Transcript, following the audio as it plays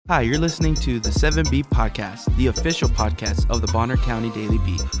Hi, you're listening to the 7B Podcast, the official podcast of the Bonner County Daily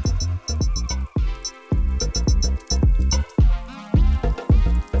Beat.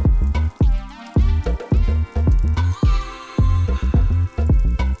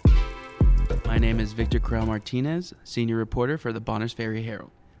 My name is Victor Corral Martinez, senior reporter for the Bonners Ferry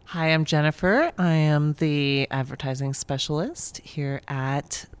Herald. Hi, I'm Jennifer. I am the advertising specialist here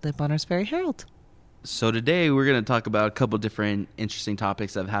at the Bonners Ferry Herald. So today we're going to talk about a couple different interesting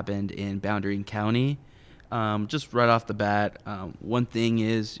topics that have happened in Boundary County. Just right off the bat, one thing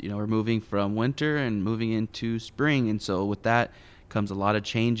is, we're moving from winter and moving into spring. And so with that comes a lot of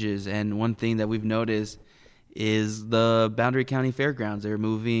changes. And one thing that we've noticed is the Boundary County Fairgrounds. They're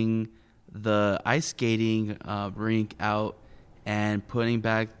moving the ice skating rink out and putting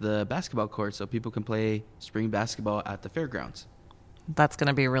back the basketball court so people can play spring basketball at the fairgrounds. That's going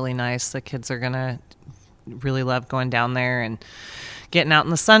to be really nice. The kids are going to really love going down there and getting out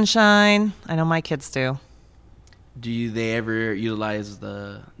in the sunshine. I know my kids do. Do they ever utilize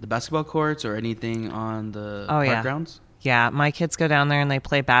the basketball courts or anything on the park grounds? Yeah, my kids go down there and they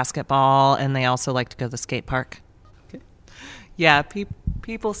play basketball, and they also like to go to the skate park. Okay. Yeah,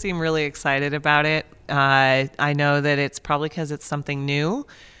 people seem really excited about it. I know that it's probably because it's something new,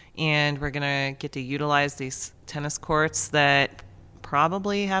 and we're going to get to utilize these tennis courts that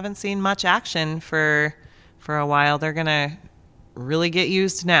probably haven't seen much action for a while. They're going to really get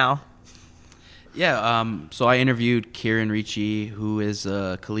used now. Yeah, so I interviewed Kieran Ricci, who is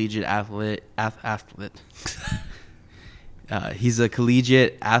a collegiate athlete. He's a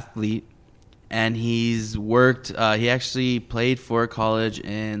collegiate athlete, and he's worked. He actually played for a college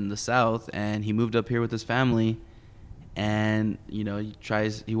in the South, and he moved up here with his family. And he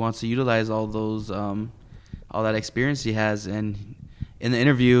wants to utilize all those, all that experience he has. And in the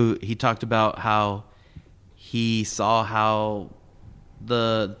interview, he talked about how he saw how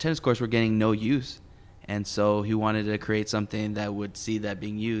the tennis courts were getting no use, and so he wanted to create something that would see that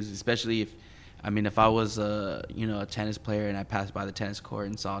being used. Especially if I was a tennis player and I passed by the tennis court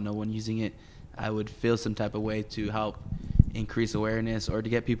and saw no one using it, I would feel some type of way to help increase awareness or to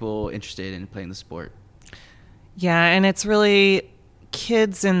get people interested in playing the sport. Yeah, and it's really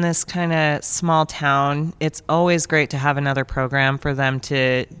kids in this kind of small town. It's always great to have another program for them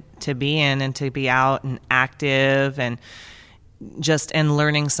to be in and to be out and active and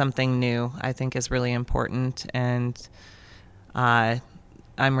learning something new, I think is really important. And I'm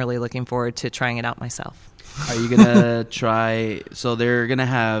really looking forward to trying it out myself. Are you going to try? So they're going to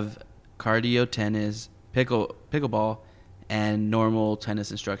have cardio tennis, pickleball, and normal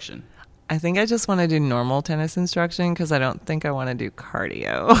tennis instruction. I think I just want to do normal tennis instruction because I don't think I want to do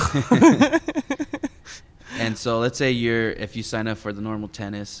cardio. And so let's say if you sign up for the normal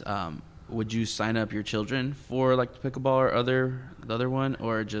tennis, would you sign up your children for like the pickleball or the other one,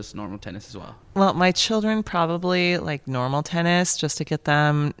 or just normal tennis as well? Well, my children probably like normal tennis just to get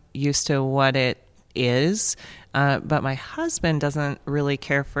them used to what it is. But my husband doesn't really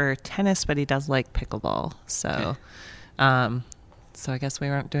care for tennis, but he does like pickleball. So, okay. So I guess we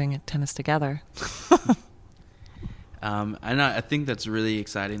weren't doing tennis together. I think that's really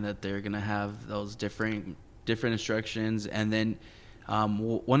exciting that they're going to have those different instructions. And then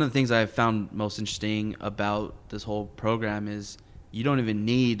one of the things I've found most interesting about this whole program is you don't even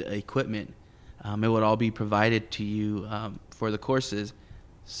need equipment. It would all be provided to you for the courses.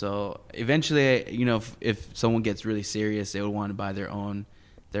 So eventually, if someone gets really serious, they would want to buy their own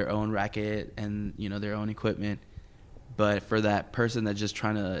racket and their own equipment. But for that person that's just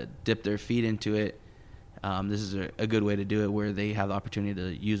trying to dip their feet into it, this is a good way to do it, where they have the opportunity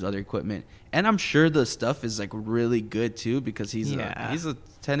to use other equipment. And I'm sure the stuff is like really good too, because he's a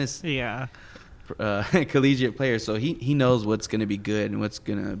tennis collegiate player, so he knows what's going to be good and what's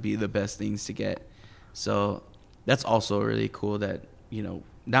going to be the best things to get. So that's also really cool that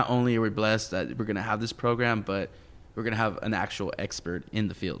not only are we blessed that we're going to have this program, but we're going to have an actual expert in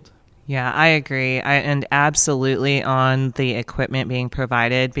the field. Yeah, I agree. And absolutely on the equipment being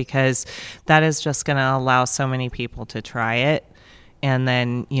provided, because that is just going to allow so many people to try it. And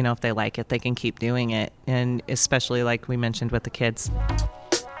then, if they like it, they can keep doing it. And especially like we mentioned with the kids.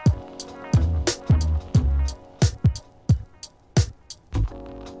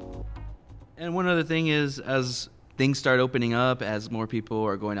 And one other thing is, as things start opening up, as more people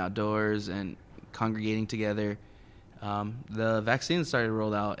are going outdoors and congregating together, the vaccines started to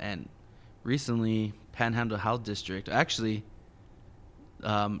roll out. And recently, Panhandle Health District, actually,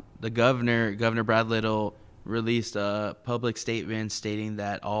 the Governor Brad Little, released a public statement stating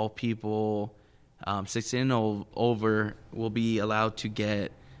that all people 16 and over will be allowed to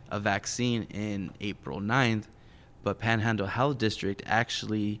get a vaccine in April 9th. but Panhandle Health District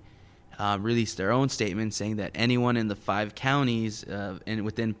actually released their own statement saying that anyone in the 5 counties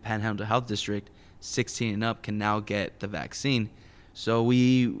within Panhandle Health District, 16 and up, can now get the vaccine. So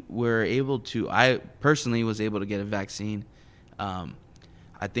I personally was able to get a vaccine.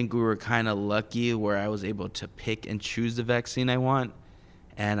 I think we were kind of lucky where I was able to pick and choose the vaccine I want.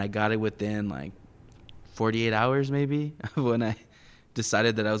 And I got it within like 48 hours maybe when I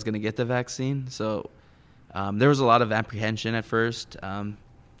decided that I was going to get the vaccine. So there was a lot of apprehension at first.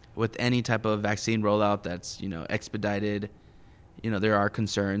 With any type of vaccine rollout that's, expedited, there are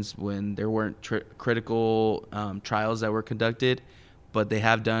concerns when there weren't critical trials that were conducted, but they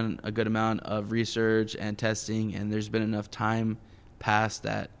have done a good amount of research and testing, and there's been enough time passed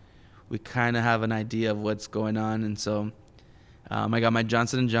that we kind of have an idea of what's going on. And so I got my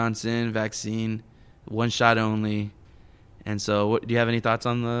Johnson & Johnson vaccine, 1 shot only. And so do you have any thoughts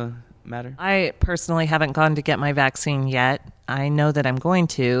on the matter? I personally haven't gone to get my vaccine yet. I know that I'm going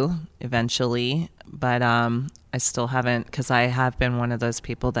to eventually, but I still haven't, because I have been one of those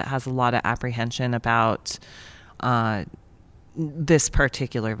people that has a lot of apprehension about this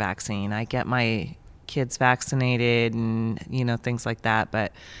particular vaccine. I get my kids vaccinated and, things like that.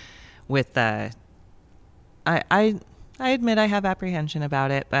 But with I admit I have apprehension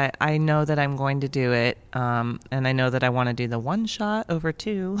about it, but I know that I'm going to do it. And I know that I want to do the 1 shot over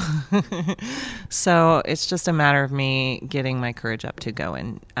 2. So it's just a matter of me getting my courage up to go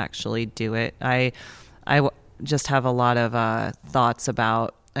and actually do it. I just have a lot of thoughts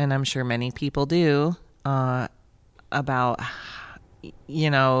about, and I'm sure many people do, about,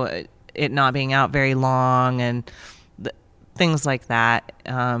 it not being out very long and things like that.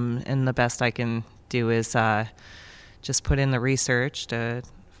 And the best I can do is just put in the research to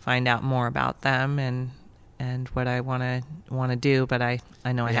find out more about them and what I want to do, but I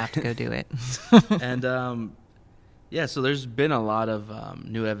know I have to go do it. And so there's been a lot of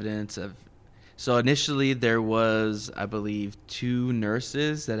new evidence of. So initially there was, I believe, 2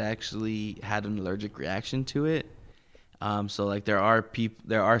 nurses that actually had an allergic reaction to it. So like there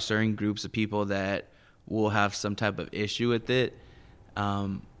are certain groups of people that will have some type of issue with it.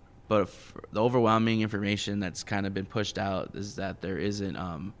 But the overwhelming information that's kind of been pushed out is that there isn't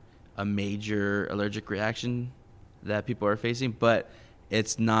a major allergic reaction that people are facing, but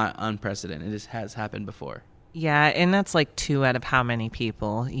it's not unprecedented. It has happened before. Yeah, and that's like 2 out of how many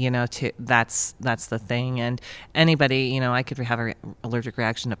people, that's the thing. And anybody, I could have an allergic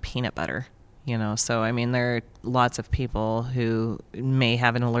reaction to peanut butter, so I mean, there are lots of people who may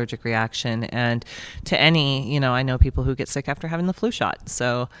have an allergic reaction, and to any, I know people who get sick after having the flu shot.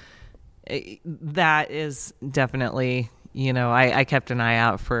 So that is definitely, I kept an eye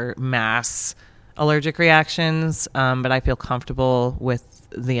out for mass allergic reactions, but I feel comfortable with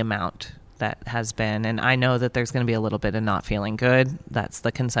the amount that has been. And I know that there's going to be a little bit of not feeling good. That's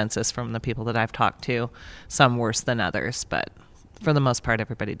the consensus from the people that I've talked to, some worse than others, but for the most part,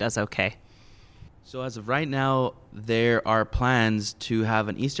 everybody does okay. So as of right now, there are plans to have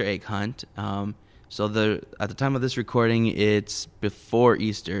an Easter egg hunt. So at the time of this recording, it's before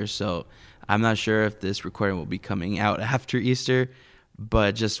Easter. So I'm not sure if this recording will be coming out after Easter,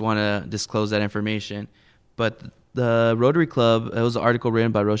 but just want to disclose that information. But the Rotary Club, it was an article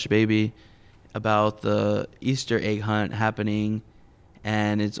written by Rosha Baby about the Easter egg hunt happening,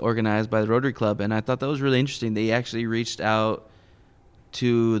 and it's organized by the Rotary Club. And I thought that was really interesting. They actually reached out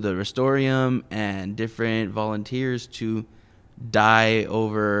to the Restorium and different volunteers to dye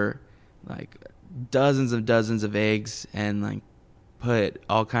over like dozens of eggs and like put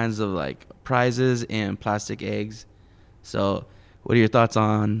all kinds of like prizes in plastic eggs. So what are your thoughts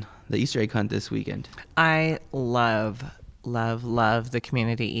on the Easter egg hunt this weekend? I love the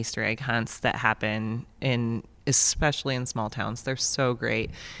community Easter egg hunts that happen especially in small towns. They're so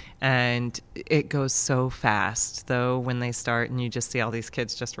great. And it goes so fast, though, when they start and you just see all these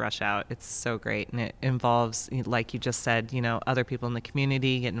kids just rush out. It's so great. And it involves, like you just said, other people in the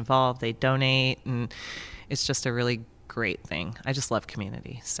community get involved. They donate. And it's just a really great thing. I just love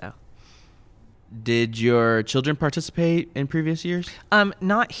community. So, did your children participate in previous years?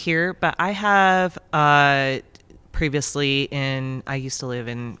 Not here, but I have previously I used to live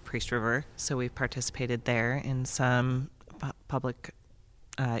in Priest River. So we participated there in some public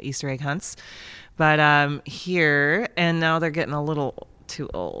Easter egg hunts, but here, and now they're getting a little too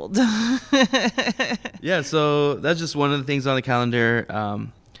old. Yeah, so that's just one of the things on the calendar.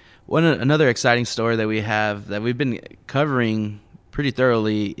 Another exciting story that we have that we've been covering pretty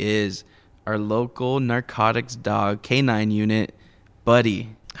thoroughly is our local narcotics dog K9 unit,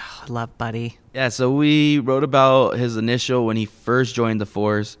 Buddy. Oh, I love Buddy. Yeah, so we wrote about his initial when he first joined the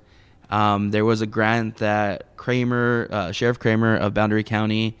force. There was a grant that Sheriff Kramer of Boundary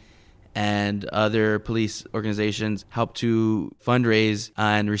County and other police organizations helped to fundraise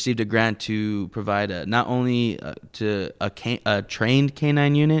and received a grant to provide not only to a trained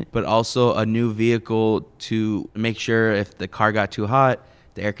canine unit, but also a new vehicle to make sure if the car got too hot,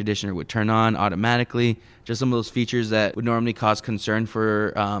 the air conditioner would turn on automatically. Just some of those features that would normally cause concern for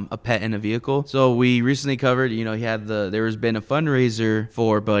a pet in a vehicle. So we recently covered, there has been a fundraiser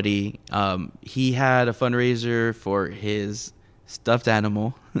for Buddy. He had a fundraiser for his stuffed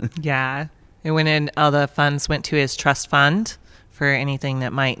animal. Yeah. It went in, all the funds went to his trust fund for anything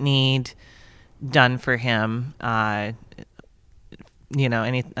that might need done for him, all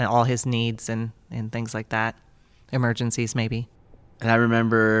his needs and things like that. Emergencies, maybe. And I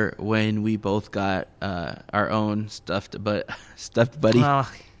remember when we both got our own stuffed buddy.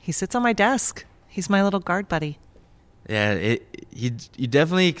 Oh, he sits on my desk. He's my little guard buddy. Yeah, you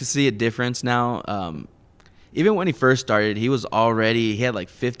definitely can see a difference now. Even when he first started, he had like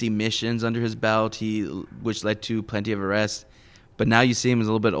 50 missions under his belt, which led to plenty of arrests. But now you see him as a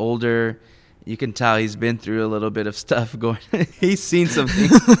little bit older. You can tell he's been through a little bit of stuff going. He's seen some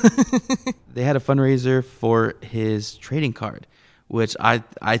things. They had a fundraiser for his trading card, which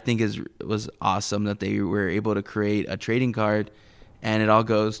I think was awesome that they were able to create a trading card, and it all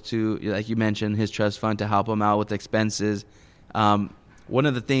goes to, like you mentioned, his trust fund to help him out with expenses. One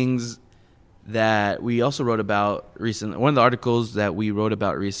of the things that we also wrote about recently, one of the articles that we wrote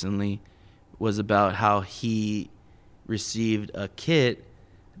about recently was about how he received a kit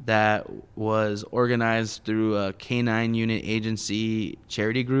that was organized through a canine unit agency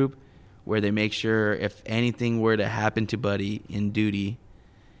charity group where they make sure if anything were to happen to Buddy in duty,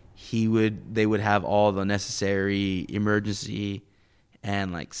 they would have all the necessary emergency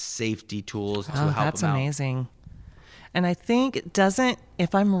and like safety tools to help him out. That's amazing. And I think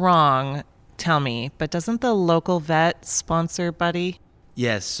if I'm wrong, tell me, but doesn't the local vet sponsor Buddy?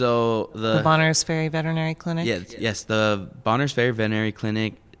 Yes, so the Bonners Ferry Veterinary Clinic? Yes, the Bonners Ferry Veterinary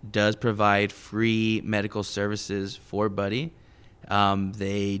Clinic does provide free medical services for Buddy.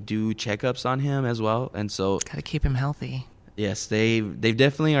 They do checkups on him as well, and so gotta keep him healthy. Yes, they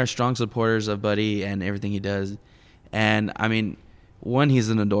definitely are strong supporters of Buddy and everything he does. And I mean, he's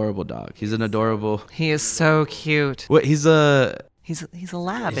an adorable dog. He is so cute. He's a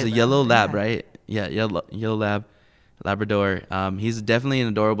lab. He's a yellow lab, right? Yeah, yellow lab, Labrador. He's definitely an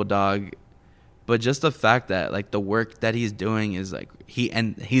adorable dog, but just the fact that like the work that he's doing is like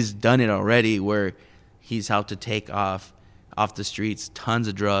he's done it already, where he's helped to take off the streets tons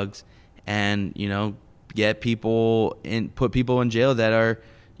of drugs, and put people in jail that are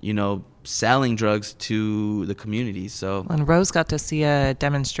selling drugs to the community. So, and Rose got to see a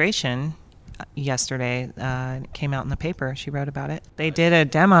demonstration yesterday. It came out in the paper. She wrote about it. They did a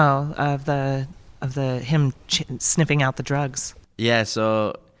demo of him sniffing out the drugs. Yeah,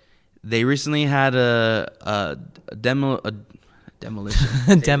 so they recently had a demolition.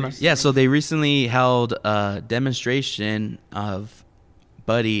 Demo. Yeah, so they recently held a demonstration of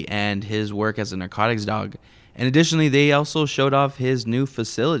Buddy and his work as a narcotics dog. And additionally, they also showed off his new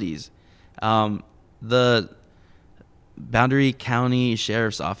facilities. The Boundary County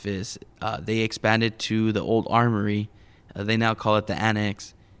Sheriff's Office, they expanded to the old armory. They now call it the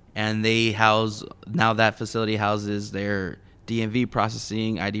Annex. And now that facility houses their DMV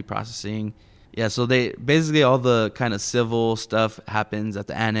processing, ID processing. Yeah, so they basically all the kind of civil stuff happens at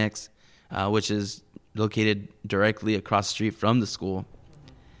the Annex, which is located directly across the street from the school.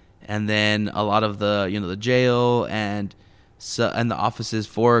 And then a lot of the the jail and the offices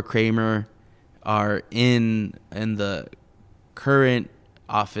for Kramer are in the current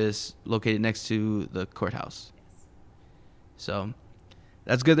office located next to the courthouse. So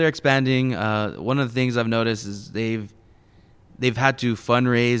that's good. They're expanding. One of the things I've noticed is they've had to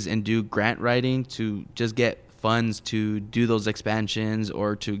fundraise and do grant writing to just get funds to do those expansions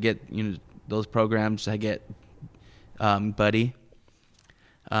or to get those programs to get Buddy.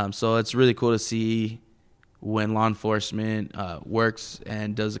 So it's really cool to see when law enforcement works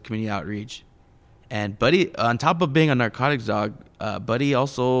and does a community outreach. And Buddy, on top of being a narcotics dog, Buddy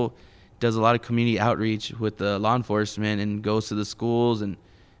also does a lot of community outreach with the law enforcement and goes to the schools, and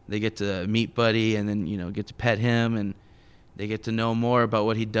they get to meet Buddy and then get to pet him, and they get to know more about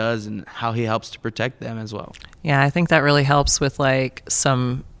what he does and how he helps to protect them as well. Yeah, I think that really helps with like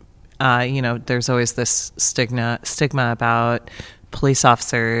some, there's always this stigma about police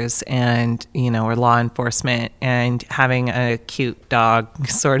officers and, or law enforcement, and having a cute dog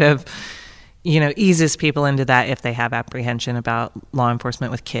sort of, eases people into that if they have apprehension about law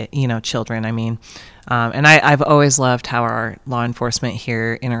enforcement with children. I mean, and I've always loved how our law enforcement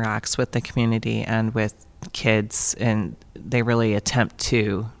here interacts with the community and with kids, and they really attempt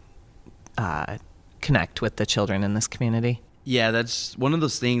to connect with the children in this community. Yeah, that's one of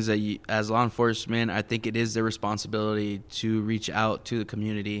those things that as law enforcement, I think it is their responsibility to reach out to the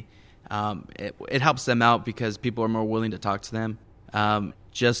community. It helps them out because people are more willing to talk to them.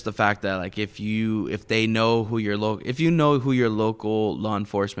 Just the fact that like if they know who your local law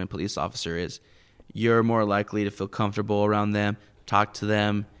enforcement police officer is, you're more likely to feel comfortable around them, talk to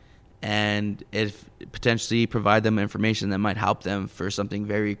them, and if potentially provide them information that might help them for something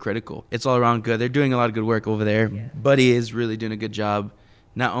very critical. It's all around good. They're doing a lot of good work over there. Yeah. Buddy is really doing a good job,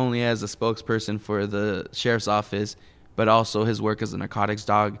 not only as a spokesperson for the sheriff's office, but also his work as a narcotics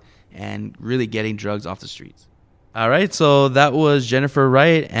dog and really getting drugs off the streets. All right, so that was Jennifer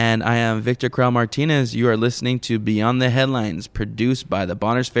Wright, and I am Victor Corral Martinez. You are listening to Beyond the Headlines, produced by the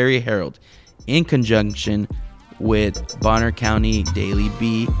Bonners Ferry Herald in conjunction with Bonner County Daily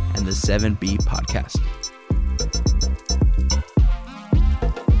Bee and the 7B podcast.